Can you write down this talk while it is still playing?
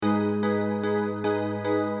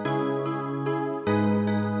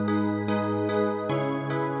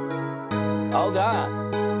Oh God.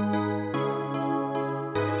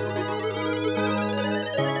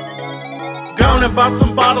 Gone and buy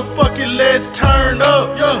some bottles, fuck it, let's turn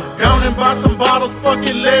up. Yeah. Gone and buy some bottles, fuck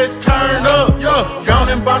it, let's turn up. Yeah. Gone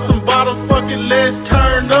and buy some bottles, fuck it, let's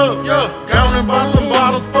turn up. Yeah. Gone and buy some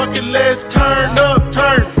bottles, fuck it, let's turn up.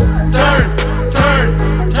 Turn, turn,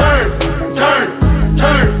 turn, turn, turn,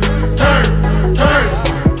 turn, turn,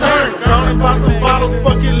 turn, turn. Gone and buy some bottles,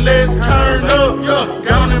 fuck it, let's turn up. Yeah.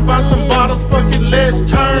 Gone and buy some bottles, fuck it, let's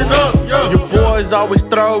turn up. Yeah. Your boys always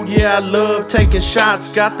throw, yeah, I love taking shots.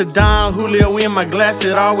 Got the Don Julio in my glass,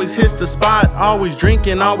 it always hits the spot. Always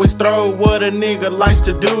drinking, always throw. What a nigga likes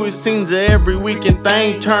to do, it seems every weekend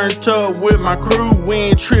thing. Turned up with my crew, we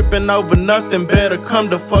ain't tripping over nothing. Better come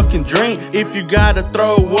to fucking drink. If you gotta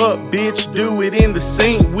throw up, bitch, do it in the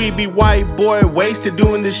sink. We be white boy wasted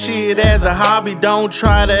doing this shit as a hobby. Don't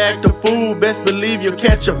try to act a fool, best believe you'll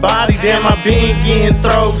catch a body. Damn, I been getting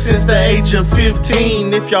thrown since the age of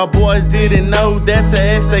 15. If y'all boys didn't know, that's a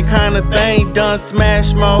essay kinda thing. Done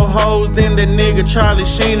smash more hoes than the nigga Charlie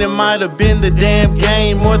Sheen. It might have been the damn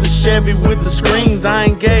game or the Chevy with the screens. I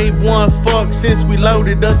ain't gave one fuck since we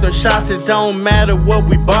loaded up them shots. It don't matter what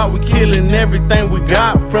we bought, we killing everything we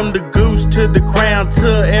got. From the goose to the crown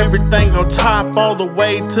to everything on top, all the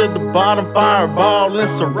way to the bottom. Fireball and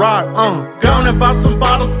Ciroc. Gone and buy some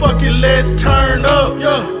bottles, fuck it, let's turn up.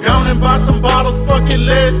 Yeah. Gone and buy some bottles, fuck it,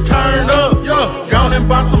 let's turn up. Yeah. Gone and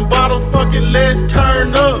buy some bottles, fuck it, let's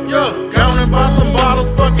turn up. Yeah. Gone and buy some bottles,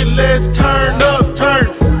 fuck it, let's turn up. Turn,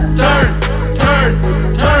 turn, turn,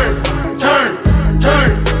 turn, turn,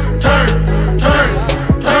 turn, turn,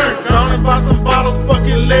 turn, turn. Gone and buy some bottles, fuck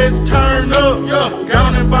it, let's turn up. Yeah.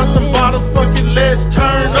 Gone and buy some bottles, fuck it, let's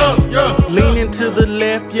turn up. Yeah. Leaning to the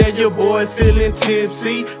left, yeah, your boy feeling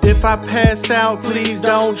tipsy. If I pass out, please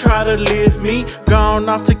don't try to lift me. Gone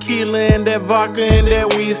off tequila and that vodka and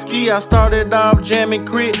that whiskey. I started off jamming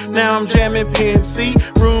crit, now I'm jamming Pepsi.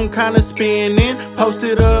 Room kinda spinning,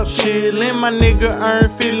 posted up chillin'. My nigga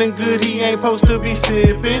earned feeling good, he ain't supposed to be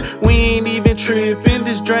sippin'. We ain't even trippin',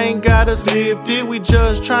 this drink got us lifted. We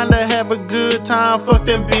just tryna have a good time, fuck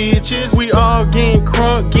them bitches. We all getting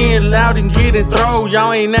crunk, getting loud and getting throw.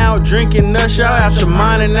 Y'all ain't out drinking us, y'all out your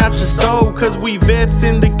mind and out your soul. Cause we vets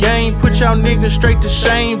in the game, put y'all niggas straight to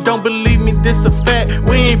shame. Don't believe me, this a fact,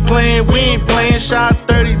 we ain't playing. Shot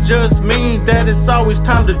 30 just means that it's always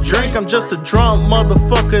time to drink. I'm just a drunk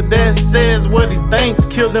motherfucker that says what he thinks.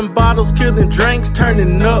 Kill them bottles, kill them drinks,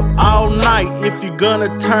 turning up all night. If you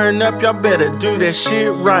gonna turn up, y'all better do that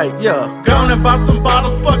shit right, yeah. Gone and buy some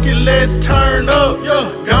bottles, fuck it, let's turn up,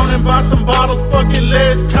 yeah. Gone and buy some bottles, fuck it,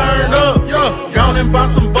 let's turn up, yeah. Gone and buy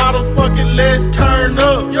some bottles, fuck it, let's turn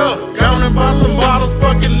up, yeah. Gone and buy some bottles,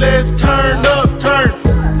 fuck it, let's turn up. Turn,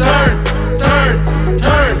 turn, turn,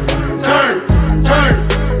 turn, turn, turn,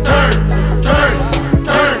 turn, turn,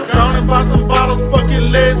 turn. Gone and buy some bottles, fuck it,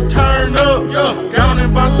 let's turn up, yeah. Gone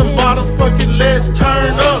and buy some bottles, fuck it, let's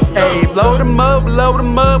turn up. Hey, load 'em up, load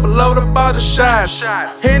 'em up, load up all the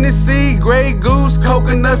shots. Hennessy, Grey Goose,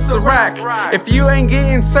 coconut Ciroc. If you ain't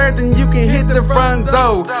getting served, then you can hit the front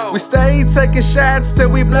door. We stay taking shots till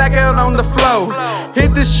we black out on the floor.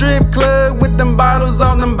 Hit the strip club with them bottles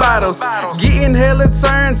on them bottles. Getting hella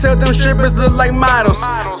turned till them strippers look like models.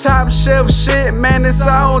 Top shelf shit, man, it's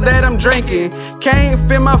all that I'm drinking. Can't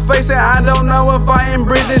feel my face and I don't know if I am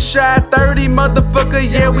breathing. Shot 30, motherfucker,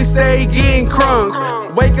 yeah, we stay getting crunk.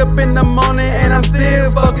 Wake up in the morning and I'm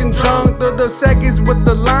still fucking drunk. The seconds with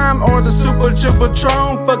the lime or the super triple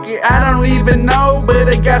Patron. Fuck it, I don't even know, but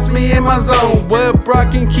it got me in my zone. What bro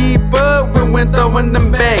can keep up when we're throwing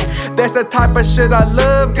them back. That's the type of shit I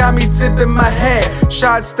love, got me tipping my hat.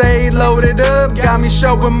 Shots stay loaded up, got me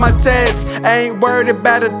showing my tats. Ain't worried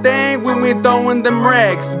about a thing when we throwing them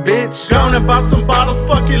racks, bitch. Gone and buy some bottles,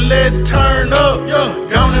 fuck it, let's turn up, yeah.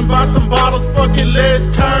 Gone and buy some bottles, fuck it, let's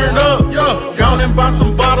turn up, yeah. Gone and buy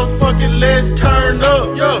some bottles, fuck it, let's turn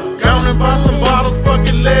up, yeah. Gone and buy some bottles, fuck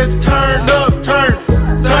it, let's turn up. Turn,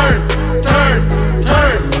 turn, turn,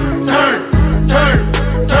 turn, turn, turn,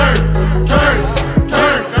 turn, turn,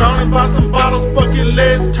 turn. Gone and buy some bottles, fuck it,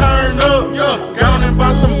 let's turn up, yeah. Gone and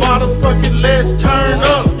buy some bottles, fuck it, let's turn up.